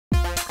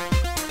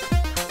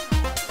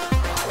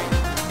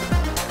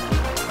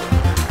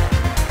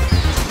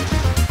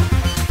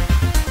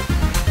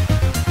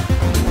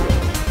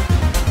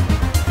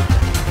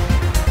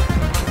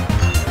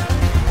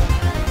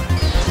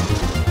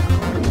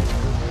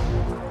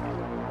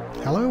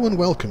Hello and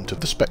welcome to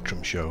The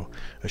Spectrum Show,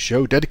 a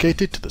show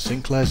dedicated to the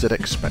Sinclair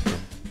ZX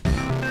Spectrum.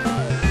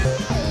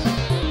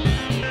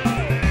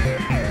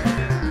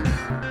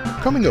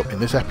 Coming up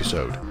in this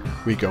episode,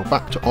 we go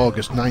back to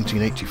August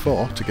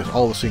 1984 to get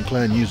all the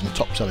Sinclair news and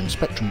top-selling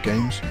Spectrum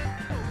games.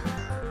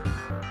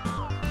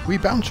 We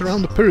bounce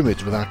around the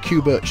pyramids with our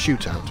Q Bert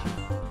shootout.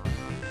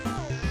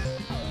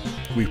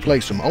 We play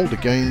some older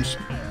games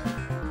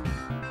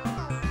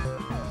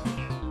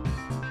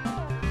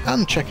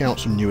and check out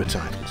some newer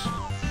titles.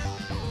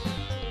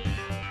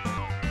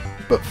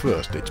 But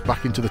first, it's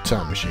back into the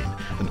time machine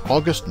in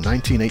August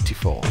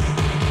 1984.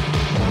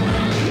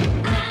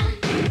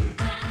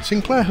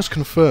 Sinclair has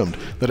confirmed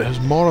that it has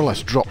more or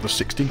less dropped the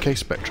 16K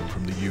Spectrum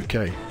from the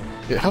UK.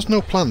 It has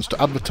no plans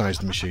to advertise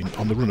the machine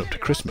on the run-up to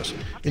Christmas,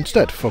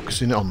 instead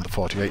focusing on the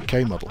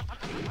 48K model.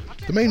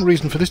 The main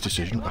reason for this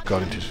decision,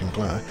 according to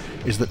Sinclair,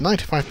 is that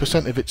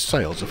 95% of its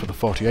sales are for the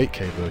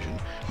 48K version,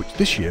 which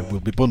this year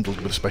will be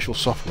bundled with special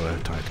software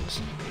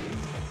titles.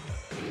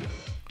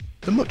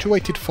 The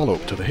much-awaited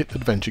follow-up to the hit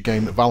adventure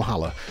game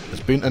Valhalla has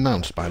been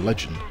announced by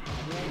Legend.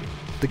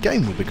 The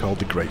game will be called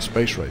The Great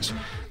Space Race,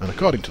 and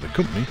according to the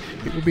company,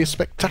 it will be a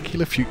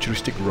spectacular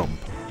futuristic romp.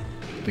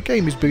 The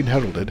game is being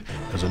heralded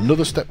as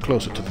another step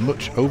closer to the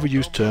much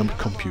overused term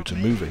computer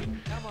movie.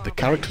 The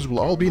characters will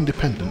all be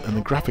independent and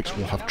the graphics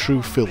will have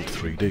true filled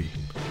 3D.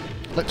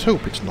 Let's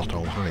hope it's not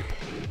all hype.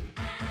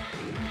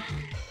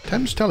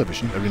 Thames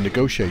Television are in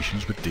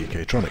negotiations with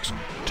DK-Tronics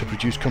to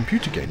produce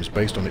computer games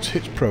based on its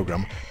hit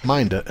program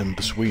Minder and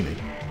The Sweeney.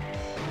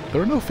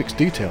 There are no fixed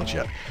details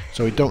yet,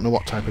 so we don't know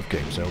what type of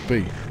games they'll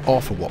be,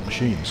 or for what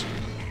machines.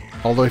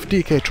 Although if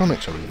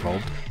DK-Tronics are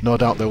involved, no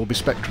doubt there will be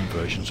Spectrum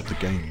versions of the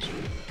games.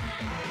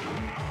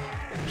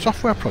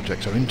 Software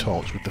projects are in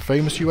talks with the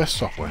famous US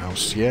software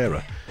house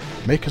Sierra,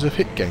 makers of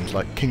hit games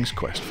like King's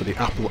Quest for the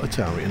Apple,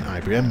 Atari and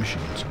IBM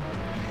machines.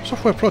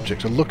 Software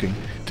projects are looking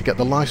to get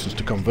the license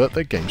to convert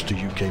their games to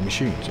UK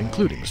machines,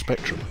 including the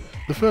Spectrum.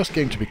 The first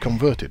game to be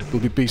converted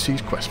will be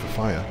BC's Quest for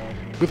Fire,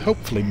 with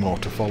hopefully more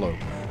to follow.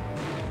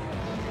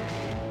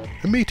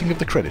 A meeting of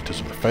the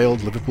creditors of the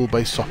failed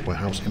Liverpool-based software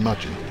house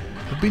Imagine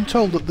have been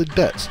told that the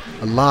debts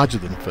are larger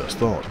than first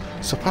thought,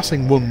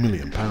 surpassing £1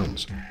 million.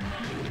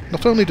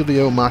 Not only do they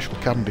owe Marshall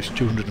Cavendish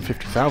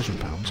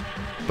 £250,000,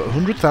 but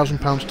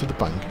 £100,000 to the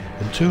bank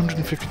and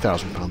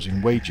 £250,000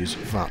 in wages,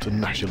 VAT and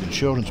national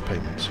insurance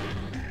payments.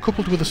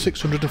 Coupled with a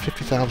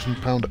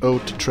 £650,000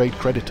 owed to trade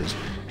creditors,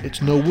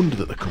 it's no wonder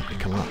that the company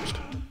collapsed.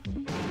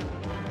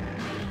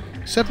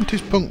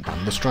 70s punk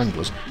band The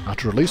Stranglers are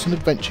to release an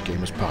adventure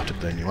game as part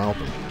of their new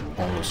album,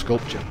 Oral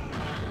Sculpture.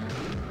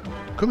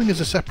 Coming as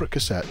a separate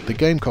cassette, the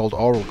game called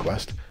Oral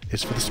Quest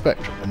is for the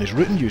Spectrum and is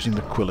written using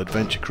the Quill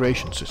Adventure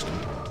creation system.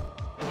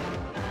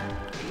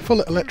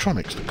 Fuller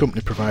Electronics, the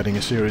company providing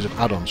a series of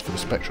add-ons for the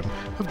Spectrum,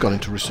 have gone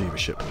into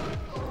receivership.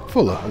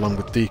 Fuller, along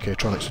with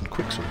DK-Tronics and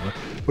Quicksilver,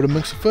 were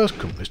amongst the first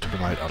companies to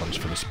provide add-ons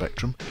for the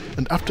Spectrum,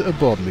 and after a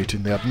board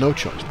meeting they had no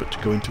choice but to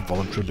go into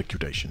voluntary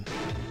liquidation.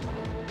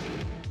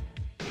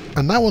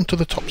 And now on to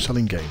the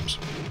top-selling games.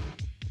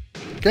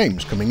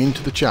 Games coming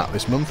into the chart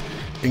this month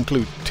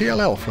include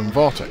TLL from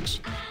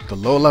Vortex, the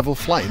low-level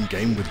flying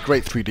game with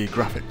great 3D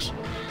graphics.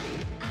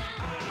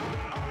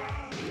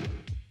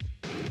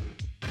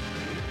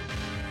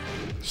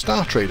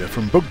 Star Trader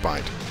from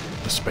Bug-Byte,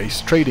 the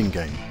space trading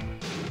game.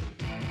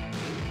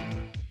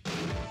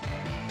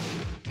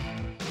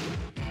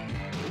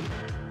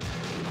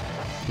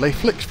 Lay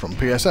Flicks from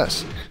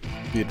PSS,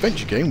 the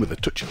adventure game with a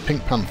touch of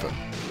Pink Panther.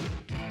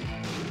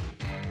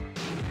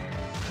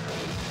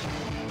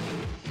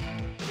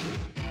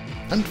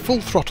 And Full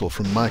Throttle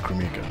from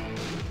Micromedia,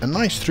 a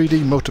nice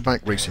 3D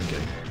motorbike racing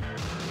game.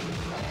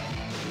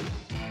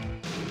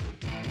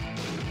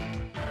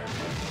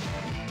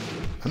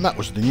 And that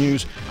was the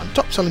news and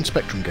top-selling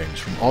Spectrum games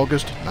from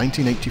August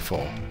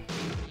 1984.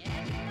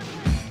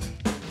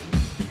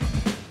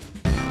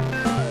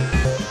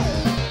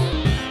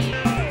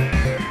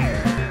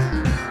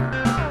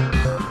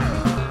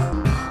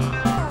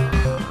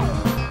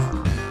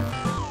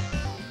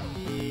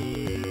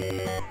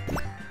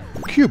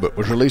 Q Bert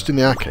was released in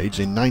the arcades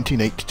in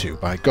 1982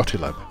 by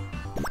Gotilab.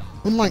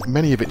 Unlike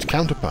many of its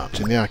counterparts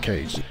in the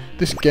arcades,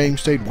 this game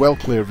stayed well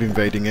clear of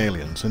invading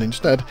aliens and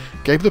instead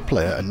gave the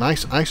player a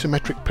nice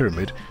isometric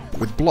pyramid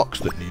with blocks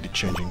that needed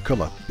changing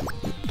colour.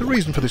 The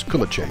reason for this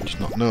colour change is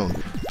not known.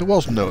 There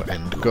was no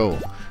end goal,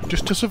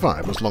 just to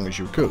survive as long as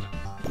you could.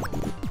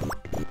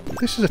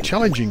 This is a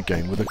challenging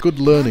game with a good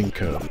learning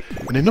curve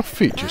and enough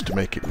features to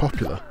make it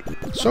popular.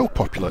 So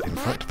popular, in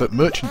fact, that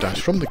merchandise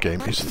from the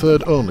game is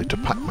third only to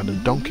Pac-Man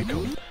and Donkey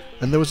Kong,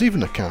 and there was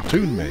even a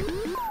cartoon made.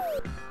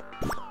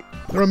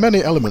 There are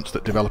many elements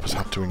that developers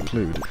had to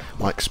include,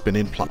 like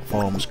spinning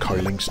platforms,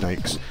 coiling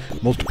snakes,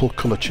 multiple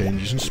colour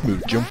changes and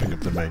smooth jumping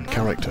of the main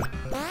character.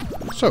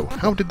 So,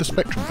 how did the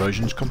Spectrum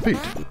versions compete?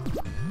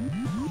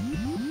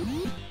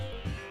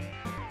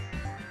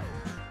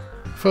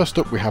 First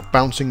up we have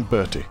Bouncing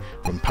Bertie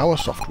from Power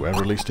Software,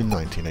 released in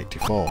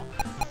 1984.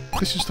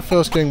 This is the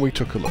first game we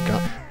took a look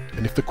at,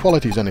 and if the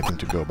quality is anything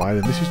to go by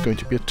then this is going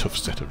to be a tough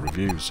set of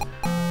reviews.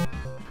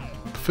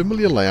 The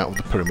familiar layout of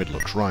the pyramid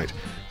looks right,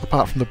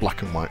 apart from the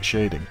black and white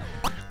shading.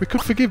 We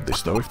could forgive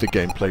this though if the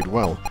game played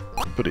well,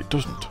 but it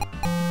doesn't.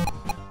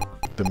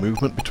 The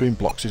movement between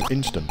blocks is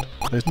instant,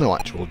 there's no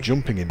actual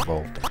jumping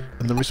involved,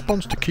 and the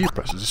response to key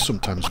presses is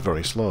sometimes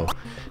very slow,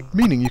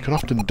 meaning you can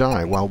often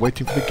die while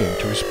waiting for the game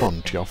to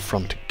respond to your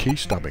frantic key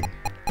stabbing.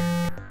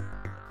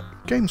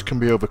 Games can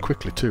be over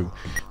quickly too,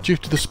 due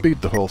to the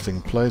speed the whole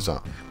thing plays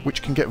at,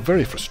 which can get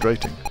very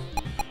frustrating.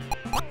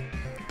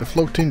 The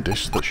floating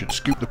discs that should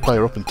scoop the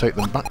player up and take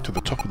them back to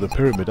the top of the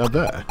pyramid are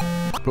there,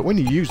 but when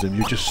you use them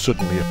you just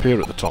suddenly appear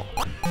at the top,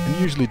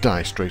 and usually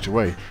die straight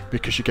away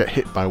because you get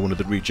hit by one of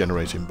the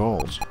regenerating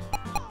balls.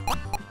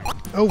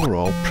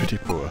 Overall, pretty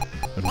poor,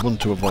 and one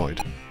to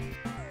avoid.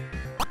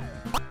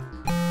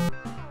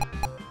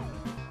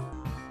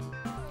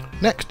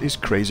 Next is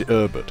Crazy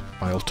Bert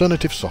by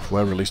Alternative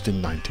Software, released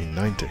in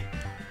 1990.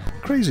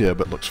 Crazy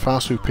Bert looks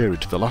far superior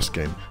to the last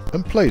game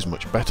and plays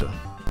much better.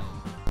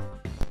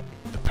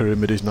 The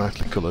pyramid is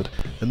nicely coloured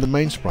and the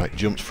main sprite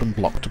jumps from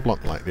block to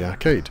block like the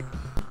arcade.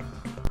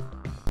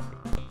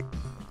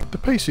 The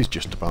pace is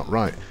just about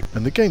right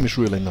and the game is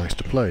really nice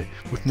to play,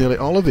 with nearly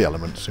all of the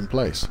elements in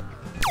place.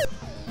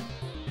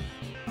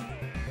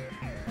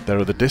 There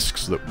are the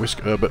discs that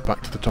whisk Bert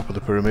back to the top of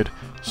the pyramid,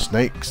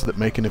 snakes that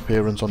make an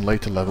appearance on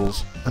later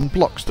levels, and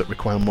blocks that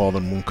require more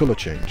than one colour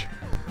change.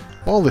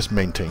 All this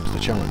maintains the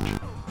challenge.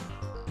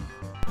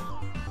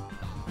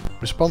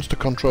 Response to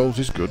controls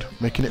is good,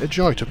 making it a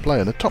joy to play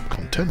and a top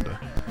contender.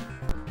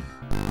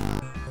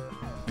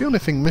 The only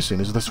thing missing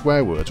is the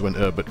swear words when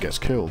Bert gets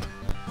killed,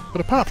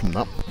 but apart from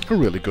that, a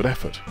really good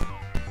effort.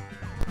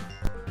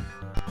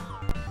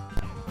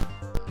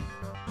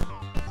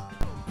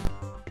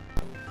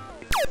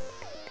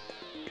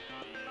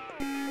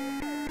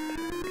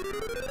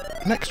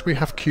 Next we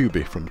have Q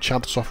Bert from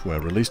Chad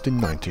Software, released in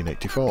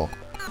 1984.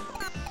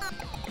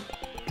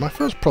 My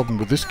first problem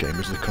with this game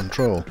is the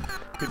control.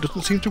 It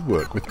doesn't seem to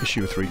work with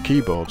issue 3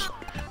 keyboards,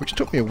 which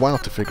took me a while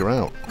to figure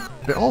out.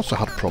 It also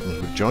had problems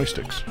with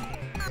joysticks.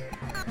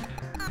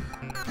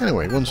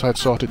 Anyway, once I'd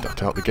sorted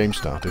that out, the game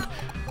started,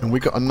 and we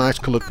got a nice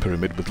coloured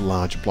pyramid with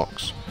large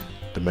blocks.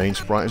 The main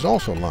sprite is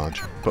also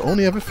large, but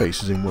only ever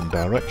faces in one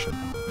direction,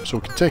 so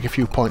we can take a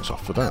few points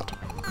off for that.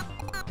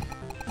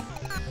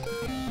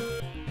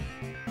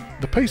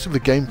 The pace of the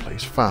gameplay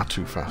is far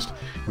too fast,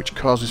 which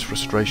causes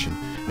frustration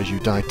as you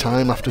die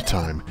time after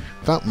time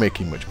without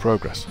making much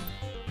progress.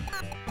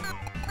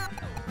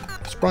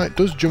 The sprite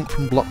does jump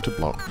from block to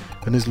block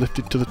and is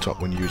lifted to the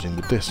top when using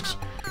the discs,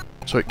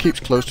 so it keeps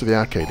close to the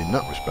arcade in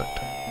that respect.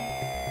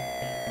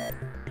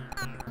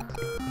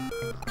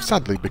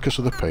 Sadly, because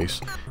of the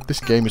pace, this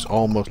game is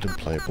almost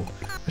unplayable.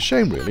 A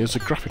shame really, as the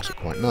graphics are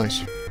quite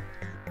nice.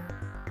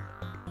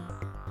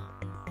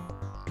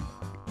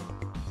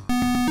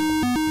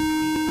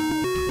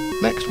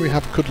 Next we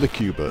have Cuddly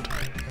Q Bert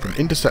from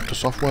Interceptor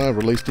Software,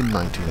 released in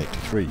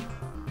 1983.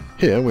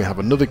 Here we have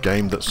another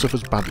game that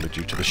suffers badly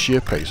due to the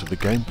sheer pace of the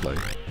gameplay.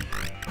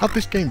 Had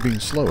this game been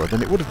slower,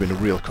 then it would have been a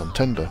real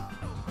contender.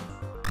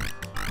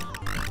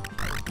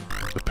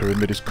 The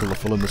pyramid is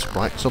colourful and the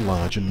sprites are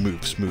large and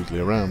move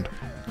smoothly around.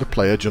 The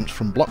player jumps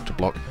from block to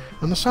block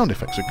and the sound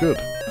effects are good.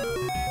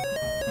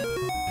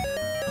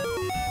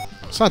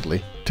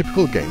 Sadly,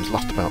 typical games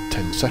last about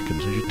 10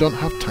 seconds and you don't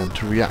have time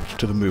to react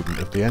to the movement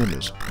of the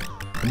enemies,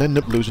 and end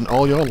up losing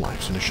all your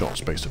lives in a short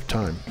space of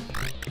time.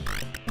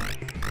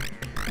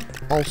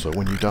 Also,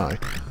 when you die,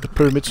 the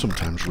pyramid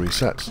sometimes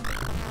resets,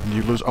 and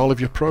you lose all of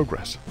your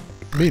progress,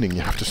 meaning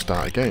you have to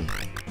start again.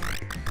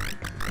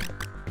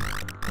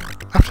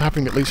 After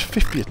having at least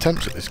 50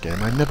 attempts at this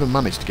game, I never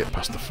managed to get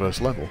past the first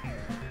level.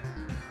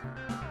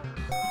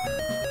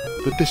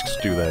 The discs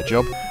do their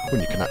job, when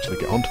you can actually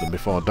get onto them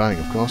before dying,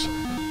 of course.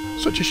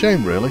 Such a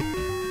shame, really.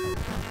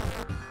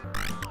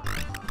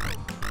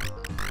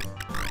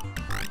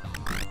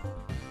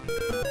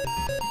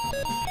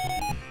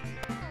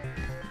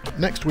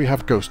 Next we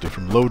have Ghosty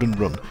from Load and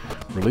Run,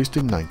 released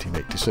in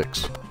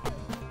 1986.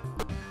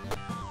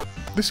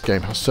 This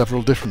game has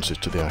several differences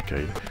to the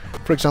arcade.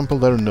 For example,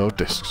 there are no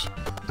discs,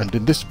 and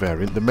in this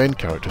variant the main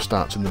character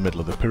starts in the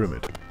middle of the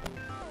pyramid.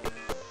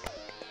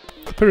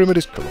 The pyramid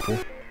is colourful,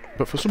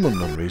 but for some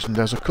unknown reason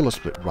there's a colour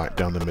split right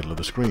down the middle of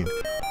the screen.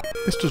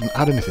 This doesn't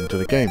add anything to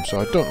the game, so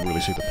I don't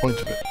really see the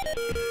point of it.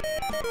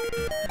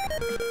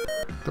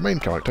 The main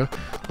character,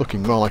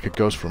 looking more like a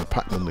ghost from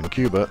Pac-Man than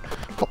Q Bert,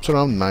 hops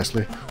around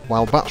nicely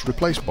while bats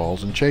replace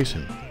balls and chase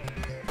him.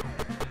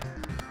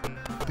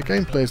 The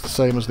gameplay is the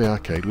same as the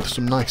arcade, with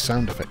some nice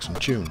sound effects and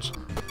tunes.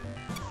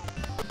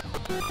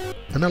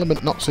 An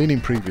element not seen in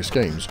previous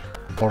games,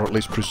 or at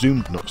least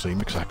presumed not seen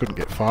because I couldn't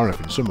get far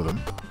enough in some of them,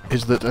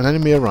 is that an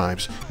enemy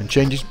arrives and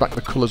changes back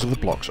the colours of the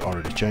blocks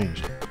already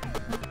changed.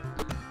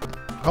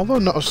 Although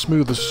not as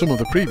smooth as some of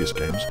the previous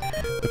games,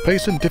 the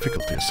pace and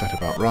difficulty is set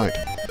about right,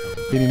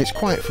 meaning it's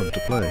quite fun to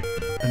play,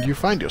 and you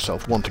find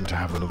yourself wanting to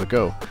have another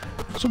go,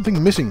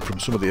 something missing from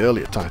some of the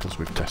earlier titles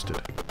we've tested.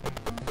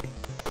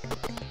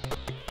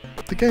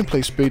 The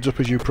gameplay speeds up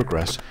as you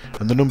progress,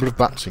 and the number of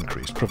bats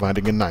increase,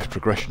 providing a nice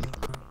progression.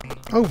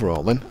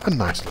 Overall then, a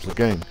nice little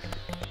game.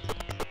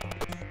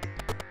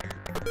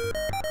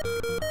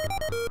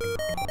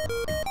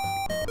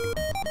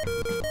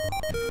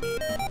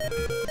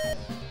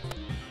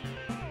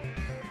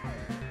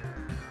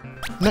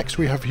 Next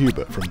we have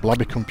Hubert from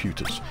Blabby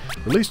Computers,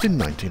 released in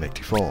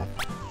 1984.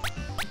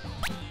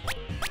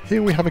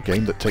 Here we have a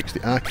game that takes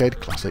the arcade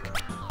classic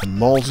and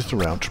mauls it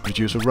around to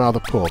produce a rather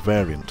poor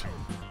variant.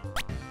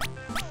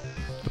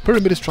 The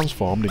pyramid is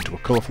transformed into a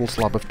colourful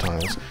slab of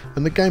tiles,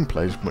 and the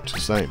gameplay is much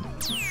the same.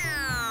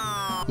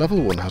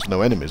 Level 1 has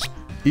no enemies,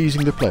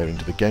 easing the player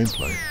into the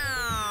gameplay.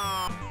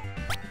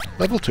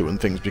 Level 2 and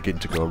things begin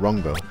to go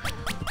wrong though.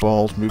 The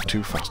balls move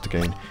too fast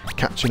again,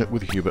 catching up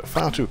with Hubert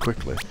far too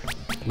quickly,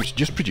 which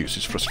just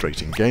produces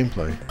frustrating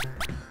gameplay.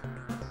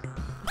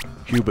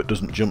 Hubert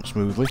doesn't jump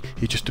smoothly,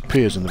 he just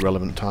appears in the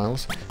relevant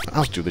tiles,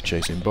 as do the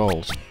chasing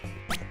balls.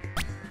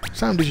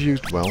 Sound is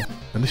used well,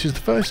 and this is the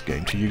first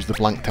game to use the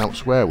blanked out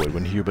swear word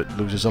when Hubert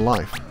loses a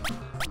life.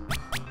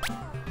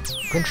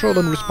 Control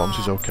and response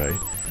is okay,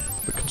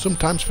 but can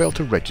sometimes fail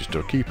to register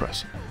a key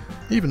press.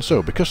 Even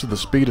so, because of the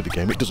speed of the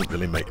game, it doesn't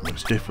really make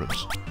much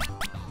difference.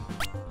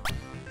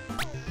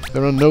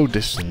 There are no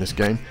discs in this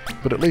game,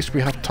 but at least we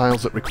have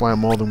tiles that require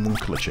more than one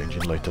colour change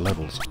in later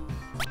levels.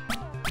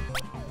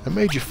 A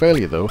major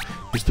failure though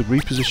is the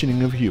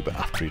repositioning of Hubert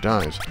after he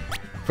dies.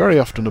 Very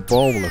often a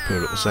ball will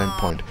appear at the same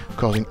point,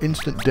 causing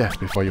instant death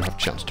before you have a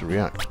chance to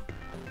react.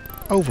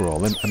 Overall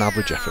then, an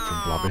average effort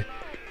from Blabby,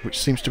 which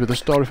seems to be the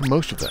story for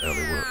most of their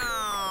early work.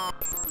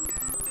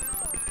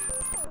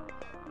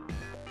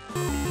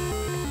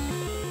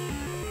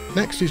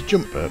 Next is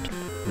Q Bert,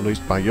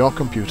 released by Your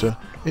Computer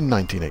in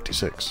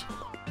 1986.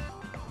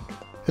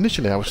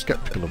 Initially I was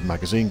sceptical of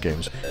magazine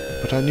games,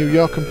 but I knew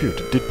Your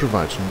Computer did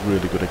provide some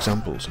really good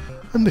examples,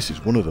 and this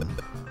is one of them.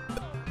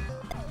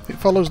 It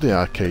follows the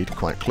arcade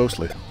quite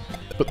closely,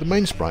 but the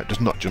main sprite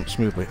does not jump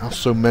smoothly as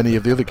so many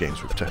of the other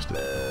games we've tested.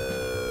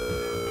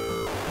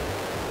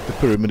 The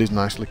pyramid is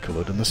nicely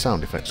coloured and the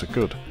sound effects are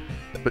good,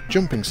 but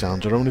jumping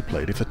sounds are only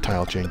played if the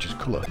tile changes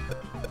colour,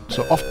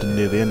 so often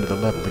near the end of the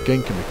level the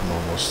game can become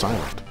almost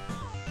silent.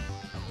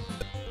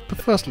 The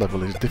first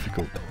level is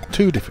difficult,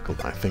 too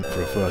difficult I think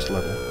for a first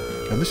level,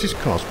 and this is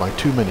caused by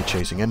too many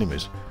chasing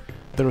enemies.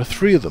 There are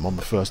 3 of them on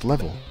the first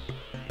level.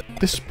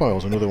 This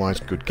spoils an otherwise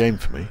good game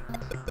for me.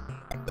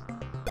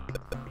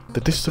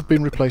 The discs have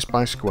been replaced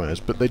by squares,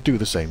 but they do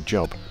the same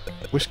job,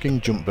 whisking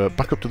Q Bert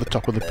back up to the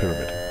top of the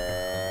pyramid.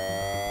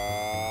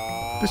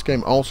 This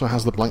game also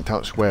has the blanked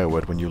out swear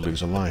word when you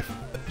lose a life,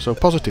 so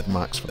positive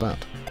marks for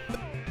that.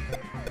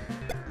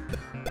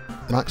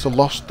 Marks are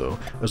lost though,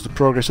 as the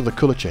progress of the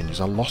colour changes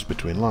are lost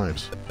between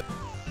lives.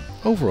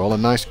 Overall a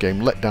nice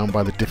game let down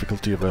by the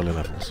difficulty of early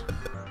levels.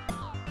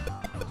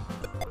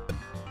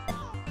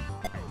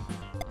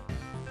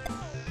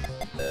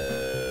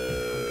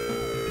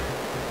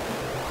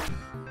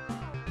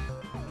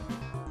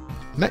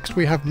 Next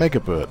we have Mega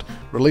Bert,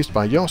 released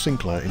by Your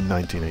Sinclair in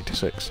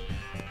 1986.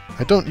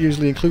 I don't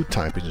usually include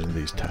typings in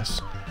these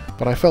tests,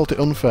 but I felt it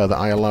unfair that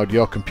I allowed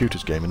Your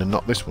Computer's game in and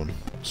not this one,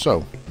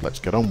 so let's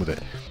get on with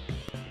it.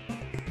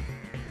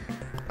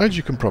 As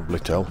you can probably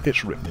tell,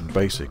 it's written in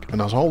BASIC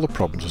and has all the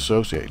problems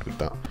associated with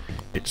that.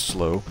 It's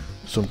slow,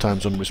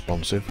 sometimes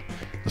unresponsive,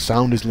 the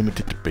sound is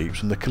limited to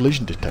beeps and the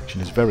collision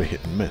detection is very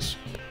hit and miss.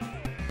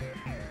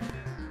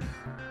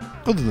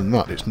 Other than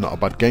that, it's not a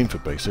bad game for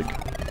BASIC.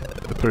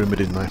 The pyramid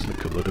is nicely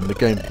coloured and the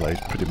gameplay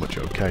is pretty much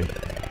okay.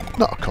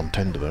 Not a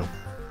contender though.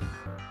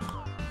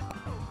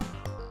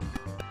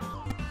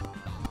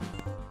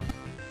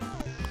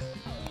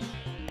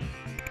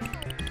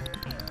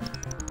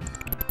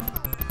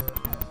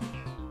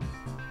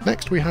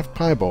 Next we have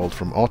Piebald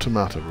from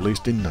Automata,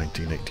 released in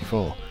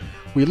 1984.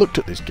 We looked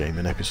at this game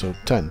in episode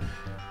 10,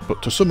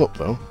 but to sum up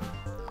though,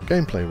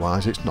 gameplay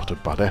wise it's not a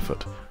bad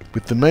effort,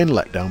 with the main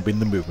letdown being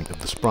the movement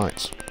of the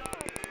sprites.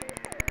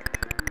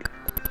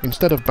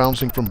 Instead of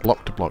bouncing from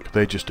block to block,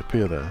 they just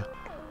appear there.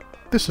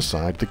 This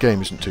aside, the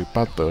game isn't too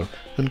bad though,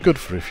 and good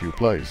for a few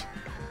plays.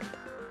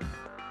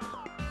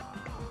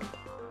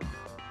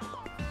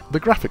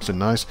 The graphics are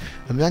nice,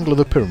 and the angle of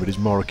the pyramid is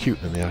more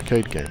acute than the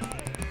arcade game.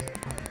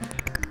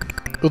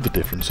 Other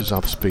differences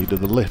are the speed of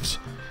the lifts.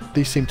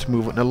 These seem to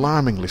move at an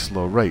alarmingly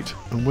slow rate,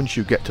 and once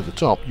you get to the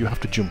top, you have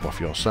to jump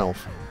off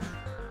yourself.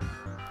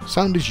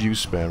 Sound is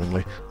used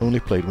sparingly, only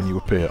played when you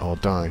appear or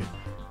die,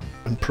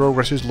 and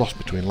progress is lost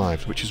between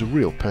lives, which is a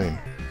real pain.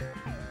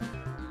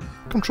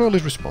 Control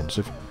is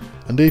responsive,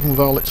 and even with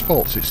all its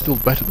faults, it's still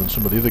better than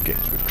some of the other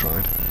games we've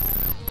tried.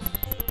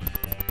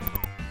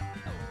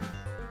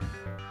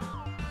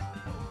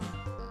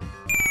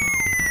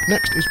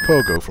 Next is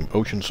Pogo from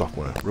Ocean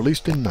Software,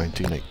 released in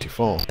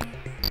 1984.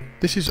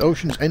 This is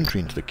Ocean's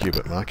entry into the Q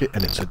Bert market,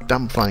 and it's a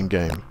damn fine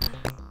game.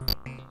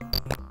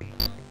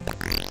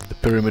 The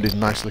pyramid is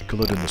nicely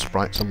coloured and the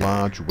sprites are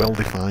large, well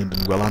defined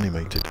and well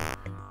animated.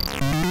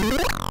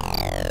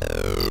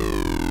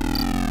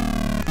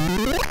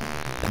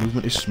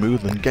 Movement is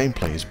smooth and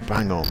gameplay is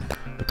bang on.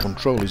 The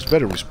control is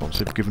very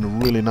responsive, giving a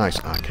really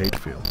nice arcade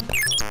feel.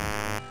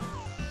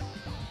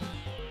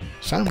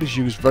 Sound is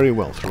used very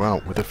well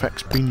throughout, with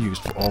effects being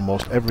used for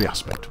almost every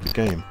aspect of the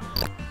game,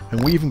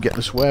 and we even get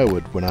the swear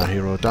word when our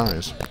hero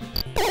dies.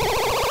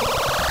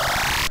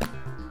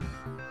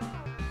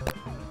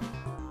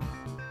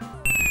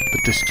 The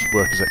discs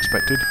work as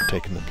expected,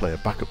 taking the player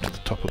back up to the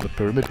top of the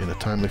pyramid in a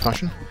timely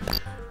fashion.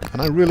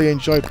 And I really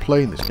enjoyed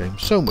playing this game,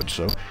 so much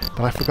so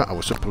that I forgot I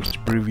was supposed to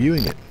be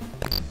reviewing it.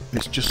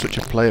 It's just such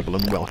a playable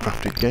and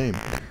well-crafted game.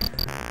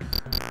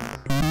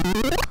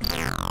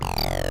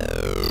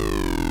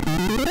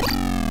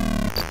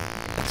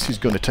 This is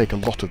going to take a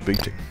lot of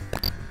beating.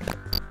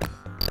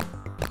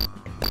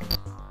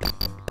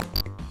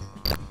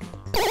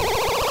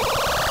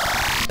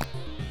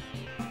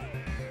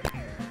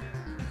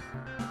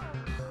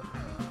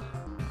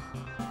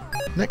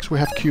 Next we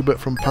have Q Bert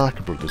from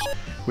Parker Brothers,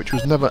 which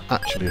was never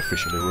actually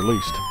officially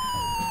released.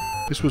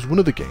 This was one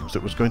of the games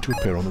that was going to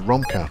appear on the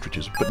ROM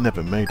cartridges, but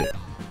never made it.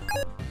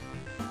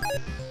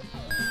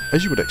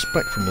 As you would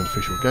expect from an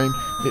official game,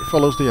 it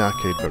follows the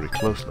arcade very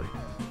closely.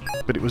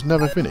 But it was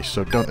never finished,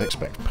 so don't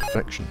expect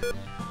perfection.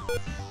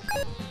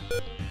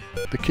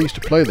 The keys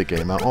to play the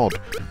game are odd,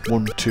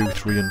 1, 2,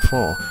 3 and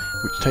 4,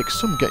 which takes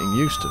some getting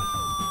used to,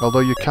 although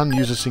you can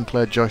use a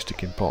Sinclair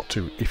joystick in Port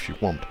 2 if you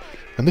want,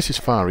 and this is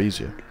far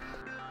easier.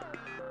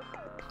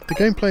 The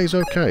gameplay is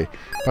okay,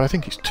 but I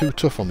think it's too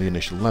tough on the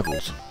initial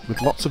levels,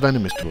 with lots of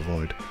enemies to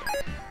avoid.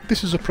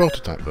 This is a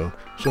prototype though,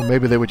 so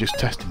maybe they were just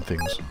testing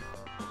things.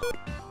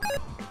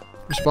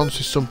 Response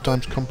is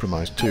sometimes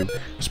compromised too,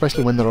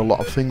 especially when there are a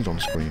lot of things on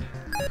screen.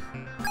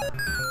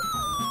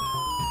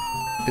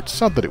 It's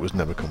sad that it was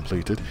never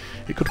completed.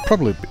 It could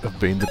probably have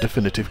been the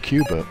definitive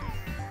Q Bert.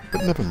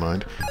 But never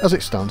mind, as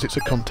it stands it's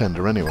a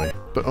contender anyway,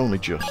 but only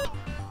just.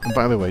 And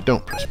by the way,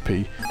 don't press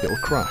P, it'll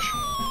crash.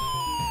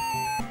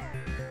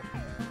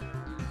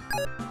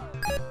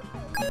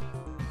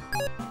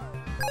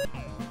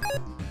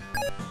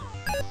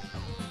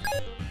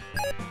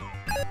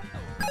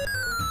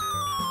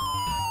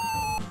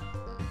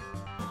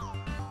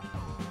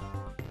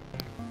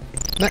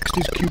 Next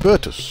is Q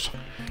Bertus.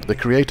 The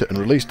creator and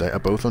release date are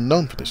both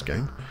unknown for this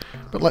game,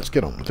 but let's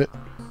get on with it.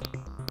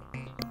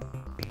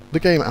 The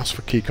game asks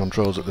for key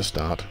controls at the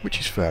start, which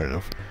is fair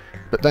enough,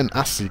 but then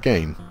asks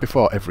again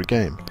before every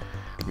game,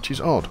 which is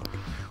odd.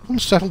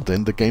 Once settled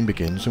in, the game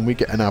begins and we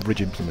get an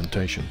average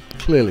implementation,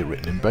 clearly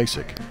written in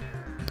BASIC.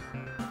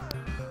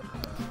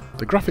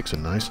 The graphics are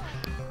nice,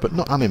 but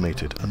not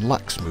animated and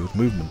lack smooth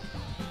movement.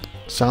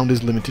 Sound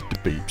is limited to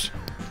beeps,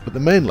 but the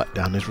main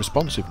letdown is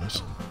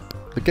responsiveness.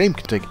 The game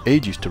can take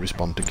ages to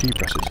respond to key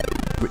presses,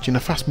 which in a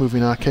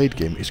fast-moving arcade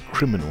game is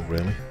criminal,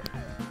 really.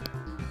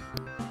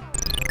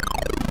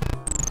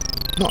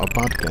 Not a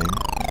bad game,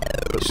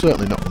 but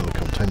certainly not one of the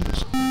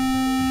contenders.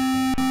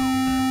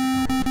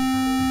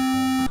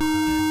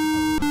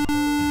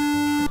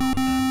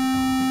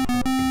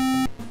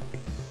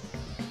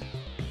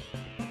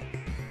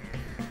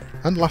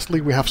 And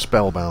lastly we have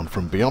Spellbound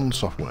from Beyond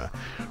Software,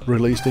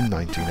 released in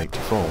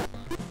 1984.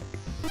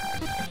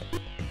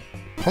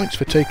 Points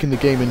for taking the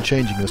game and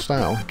changing the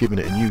style, giving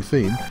it a new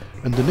theme,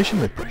 and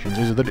initial impressions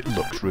is that it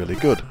looks really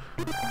good.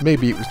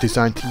 Maybe it was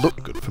designed to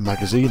look good for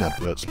magazine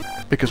adverts,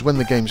 because when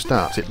the game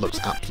starts it looks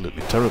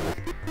absolutely terrible.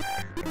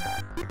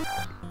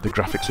 The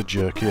graphics are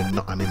jerky and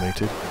not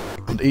animated,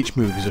 and each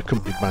move is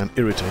accompanied by an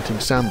irritating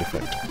sound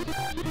effect.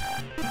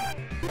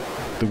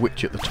 The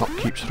witch at the top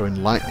keeps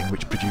throwing lightning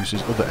which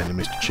produces other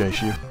enemies to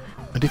chase you,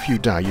 and if you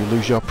die you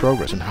lose your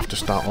progress and have to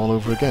start all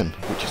over again,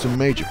 which is a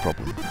major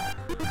problem.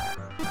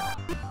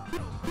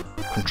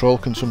 Control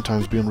can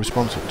sometimes be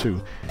unresponsive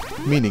too,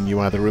 meaning you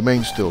either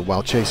remain still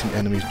while chasing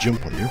enemies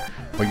jump on you,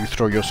 or you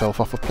throw yourself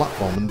off a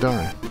platform and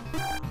die.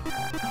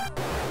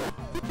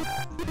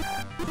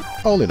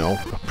 All in all,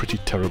 a pretty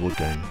terrible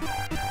game.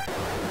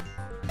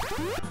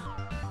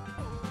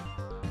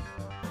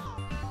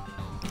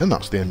 And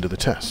that's the end of the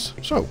tests.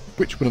 So,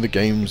 which one of the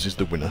games is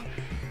the winner?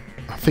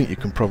 I think you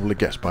can probably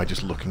guess by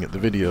just looking at the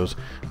videos.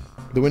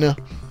 The winner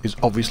is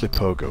obviously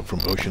Pogo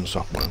from Ocean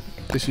Software.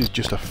 This is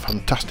just a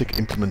fantastic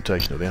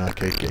implementation of the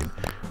arcade game,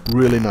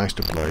 really nice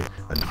to play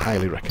and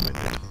highly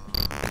recommended.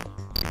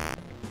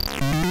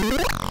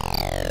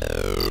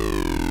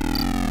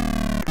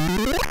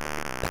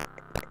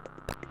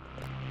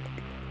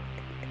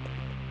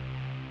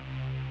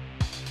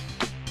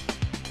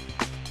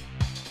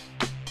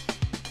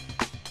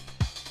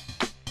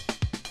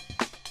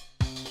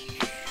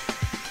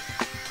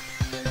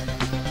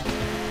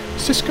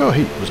 Cisco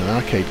Heat was an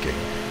arcade game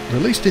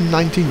released in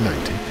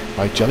 1990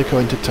 by Jellicoe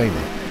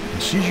Entertainment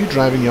and sees you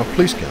driving your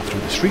police car through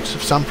the streets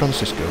of San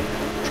Francisco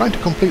trying to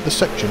complete the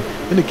section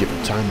in a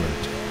given time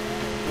limit.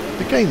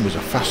 The game was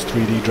a fast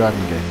 3D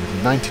driving game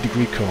with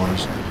 90-degree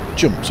corners,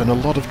 jumps and a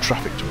lot of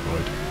traffic to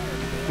avoid.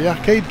 The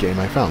arcade game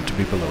I found to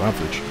be below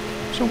average.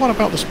 So what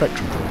about the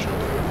Spectrum version?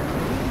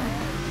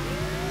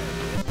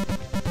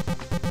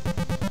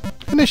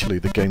 Initially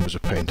the game was a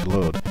pain to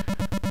load.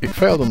 It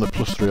failed on the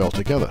 +3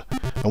 altogether,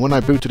 and when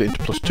I booted it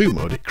into +2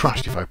 mode it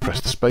crashed if I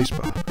pressed the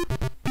spacebar.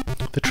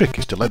 The trick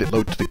is to let it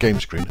load to the game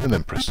screen and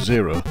then press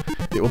 0.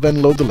 It will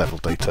then load the level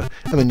data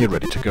and then you're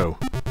ready to go.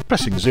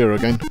 Pressing 0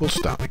 again will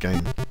start the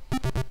game.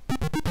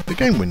 The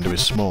game window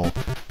is small,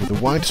 with a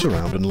wide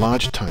surround and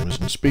large timers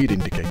and speed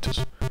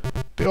indicators.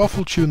 The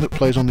awful tune that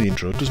plays on the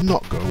intro does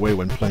not go away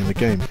when playing the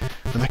game,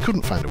 and I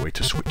couldn't find a way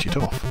to switch it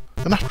off,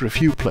 and after a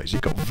few plays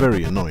it got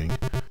very annoying.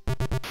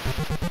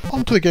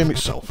 On to the game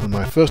itself, and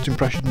my first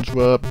impressions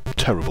were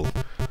terrible.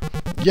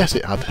 Yes,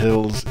 it had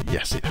hills,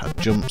 yes, it had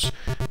jumps,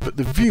 but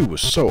the view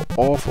was so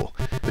awful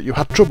that you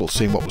had trouble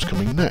seeing what was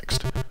coming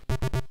next.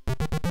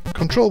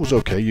 Control was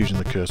okay using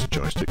the cursor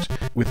joysticks,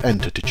 with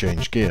enter to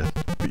change gear,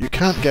 but you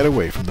can't get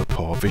away from the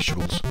poor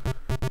visuals.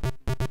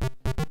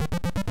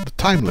 The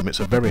time limits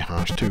are very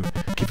harsh too,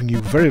 giving you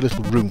very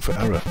little room for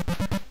error.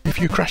 If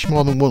you crash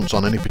more than once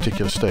on any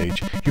particular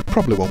stage, you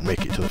probably won't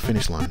make it to the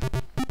finish line.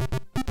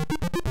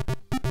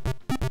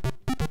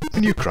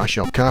 When you crash,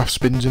 your car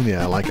spins in the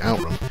air like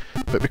Outrun,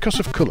 but because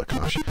of colour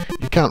clash,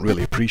 you can't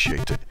really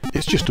appreciate it,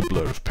 it's just a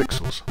blur of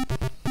pixels.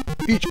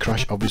 Each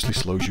crash obviously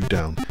slows you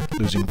down,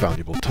 losing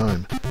valuable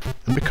time,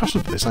 and because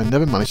of this I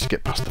never managed to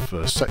get past the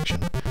first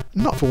section,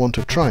 not for want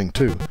of trying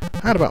too.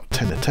 I had about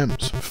 10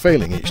 attempts,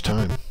 failing each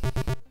time.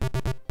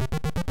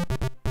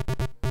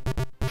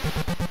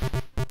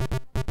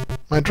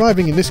 My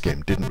driving in this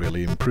game didn't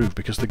really improve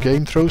because the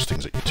game throws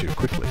things at you too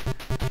quickly.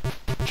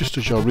 Just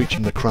as you're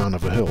reaching the crown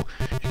of a hill,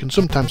 you can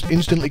sometimes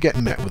instantly get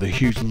met with a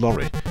huge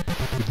lorry,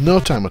 with no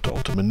time at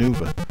all to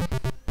manoeuvre.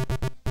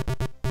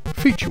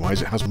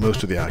 Feature-wise it has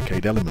most of the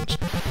arcade elements,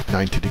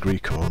 90-degree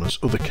corners,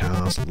 other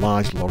cars,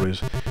 large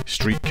lorries,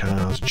 street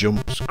cars,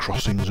 jumps,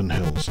 crossings and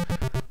hills.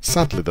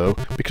 Sadly though,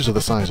 because of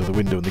the size of the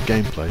window and the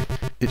gameplay,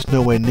 it's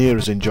nowhere near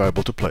as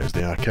enjoyable to play as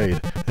the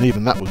arcade, and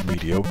even that was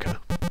mediocre.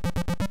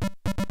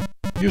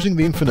 Using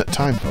the infinite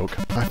time poke,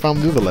 I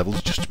found the other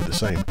levels just to be the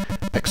same,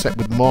 except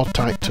with more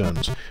tight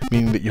turns,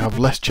 meaning that you have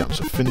less chance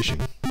of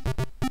finishing.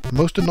 The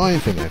most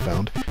annoying thing I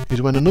found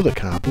is when another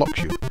car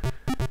blocks you.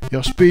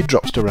 Your speed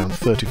drops to around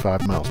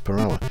 35 miles per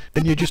hour,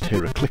 and you just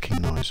hear a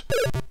clicking noise.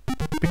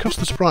 Because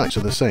the sprites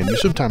are the same, you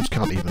sometimes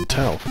can't even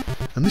tell,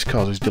 and this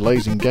causes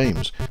delays in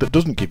games that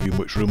doesn't give you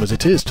much room as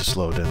it is to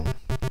slow down.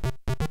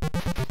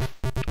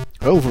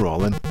 Overall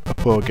then, a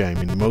poor game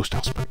in most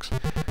aspects,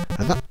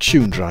 and that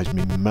tune drives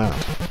me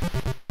mad.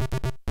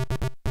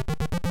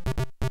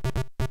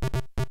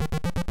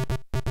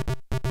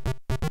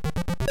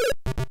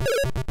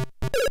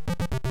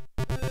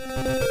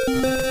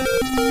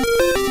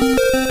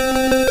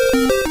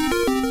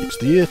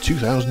 The year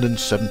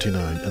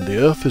 2079 and the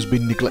Earth has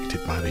been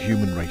neglected by the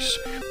human race,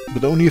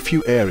 with only a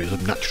few areas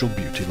of natural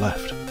beauty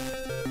left.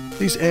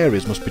 These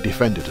areas must be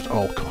defended at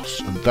all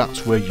costs, and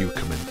that's where you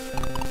come in.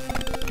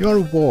 You are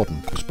a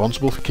warden,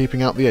 responsible for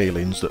keeping out the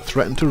aliens that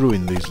threaten to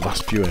ruin these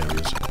last few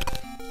areas.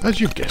 As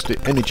you've guessed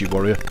it, Energy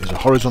Warrior is a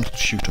horizontal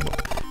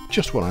shoot-'em-up,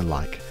 just what I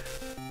like.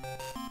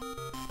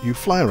 You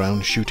fly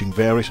around shooting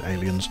various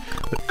aliens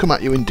that come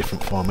at you in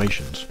different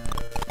formations.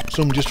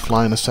 Some just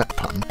fly in a set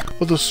pattern,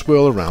 others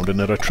swirl around and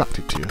are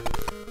attracted to you.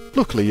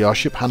 Luckily your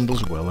ship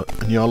handles well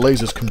and your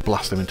lasers can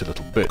blast them into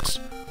little bits.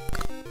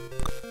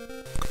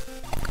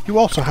 You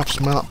also have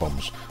smart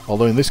bombs,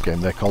 although in this game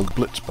they're called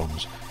blitz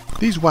bombs.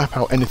 These wipe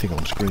out anything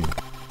on screen.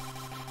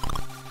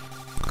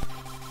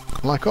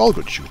 Like all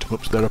good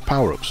shoot-'em-ups, there are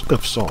power-ups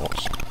of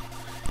sorts.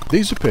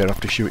 These appear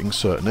after shooting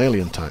certain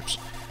alien types,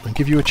 and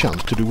give you a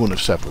chance to do one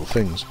of several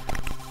things.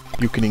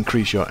 You can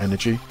increase your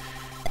energy,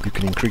 you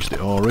can increase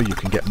the aura, you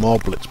can get more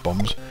blitz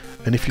bombs,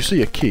 and if you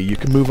see a key you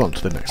can move on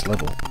to the next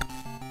level.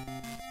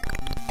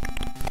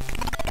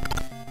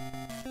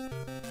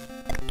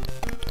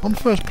 On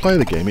first play of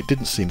the game it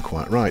didn't seem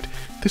quite right.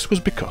 This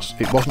was because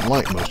it wasn't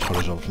like most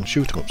horizontal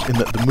shoot-'em-ups in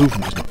that the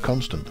movement is not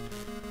constant.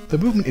 The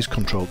movement is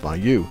controlled by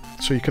you,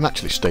 so you can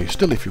actually stay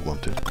still if you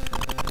wanted.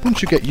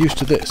 Once you get used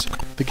to this,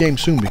 the game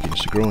soon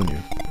begins to grow on you.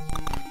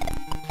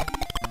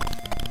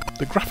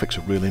 The graphics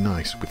are really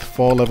nice, with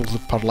 4 levels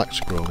of parallax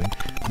scrolling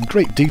and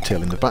great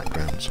detail in the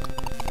backgrounds.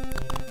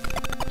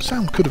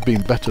 Sound could have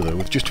been better though,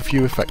 with just a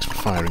few effects for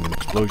firing and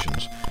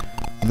explosions,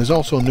 and there's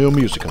also no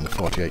music on the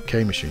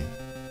 48K machine.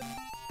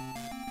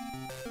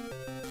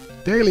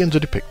 The aliens are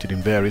depicted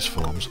in various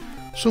forms,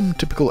 some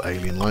typical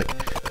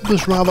alien-like,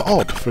 others rather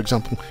odd. For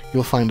example,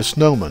 you'll find a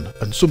snowman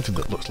and something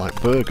that looks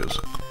like burgers.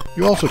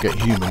 You also get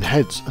human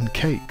heads and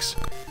cakes.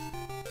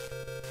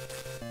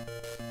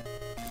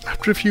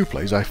 After a few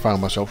plays I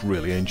found myself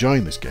really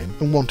enjoying this game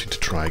and wanting to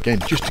try again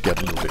just to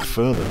get a little bit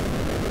further.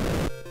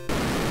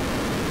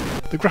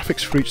 The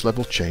graphics for each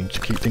level change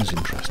to keep things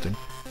interesting,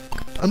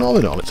 and all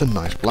in all it's a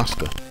nice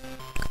blaster.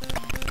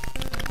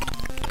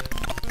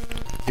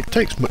 It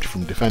takes much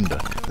from Defender,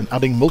 and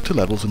adding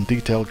multi-levels and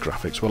detailed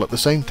graphics while at the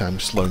same time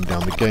slowing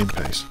down the game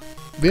pace,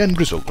 the end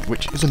result of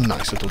which is a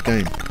nice little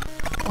game.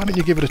 Why don't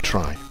you give it a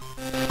try?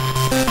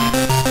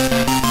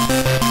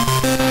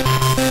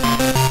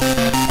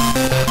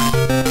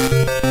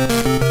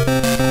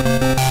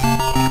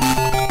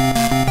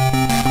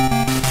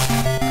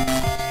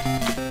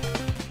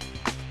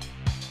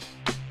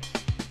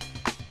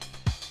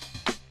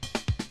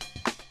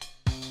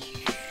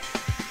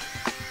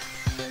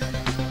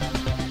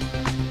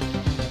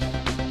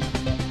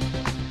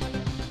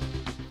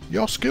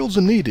 Your skills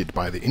are needed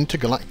by the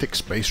Intergalactic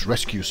Space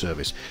Rescue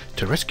Service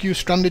to rescue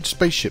stranded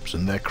spaceships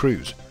and their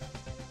crews.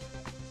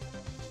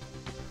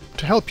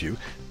 To help you,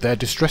 their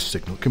distress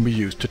signal can be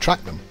used to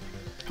track them.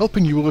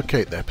 helping you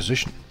locate their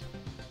position.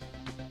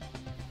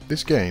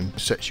 This game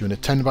sets you in a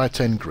 10 by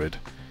 10 grid,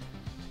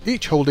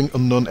 each holding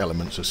unknown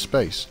elements of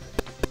space.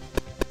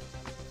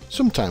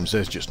 Sometimes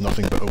there's just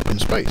nothing but open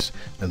space,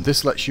 and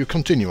this lets you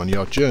continue on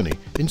your journey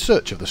in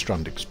search of the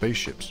stranded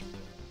spaceships.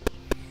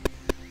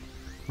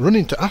 Run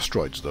into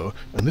asteroids though,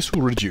 and this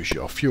will reduce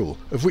your fuel,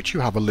 of which you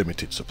have a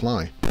limited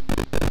supply.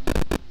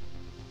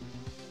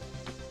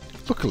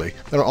 Luckily,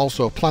 there are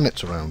also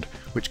planets around,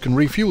 which can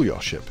refuel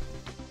your ship.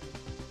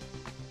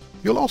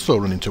 You'll also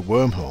run into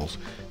wormholes.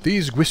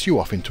 These whisk you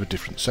off into a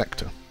different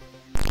sector.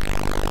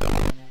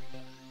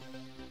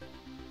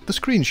 The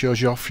screen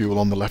shows your fuel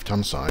on the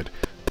left-hand side,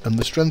 and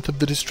the strength of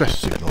the distress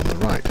signal on the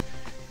right.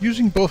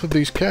 Using both of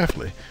these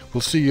carefully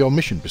will see your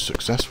mission be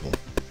successful.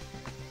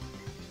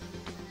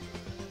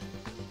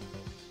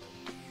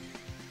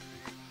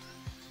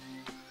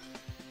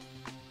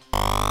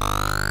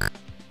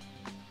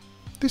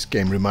 This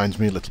game reminds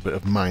me a little bit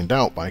of Mined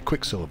Out by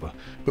Quicksilver,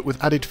 but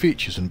with added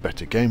features and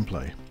better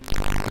gameplay.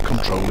 The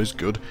control is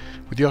good,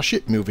 with your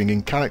ship moving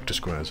in character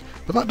squares,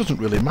 but that doesn't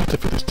really matter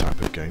for this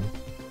type of game.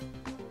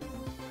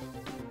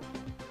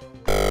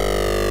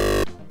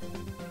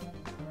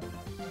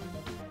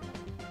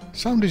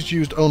 Sound is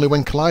used only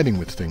when colliding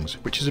with things,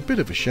 which is a bit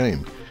of a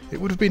shame.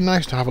 It would have been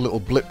nice to have a little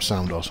blip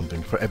sound or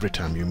something for every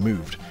time you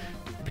moved,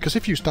 because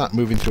if you start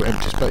moving through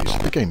empty space,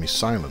 the game is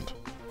silent.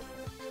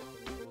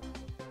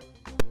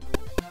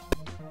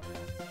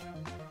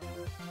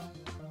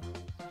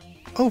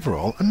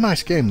 Overall, a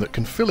nice game that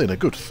can fill in a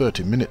good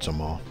 30 minutes or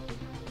more.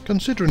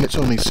 Considering it's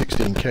only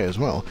 16K as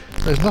well,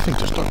 there's nothing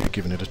to stop you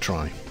giving it a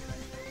try.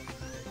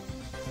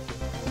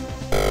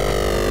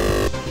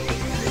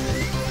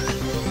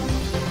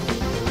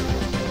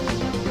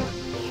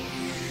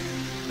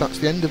 That's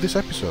the end of this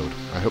episode.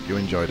 I hope you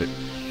enjoyed it.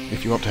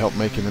 If you want to help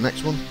making the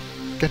next one,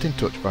 get in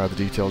touch via the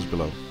details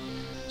below.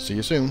 See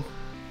you soon.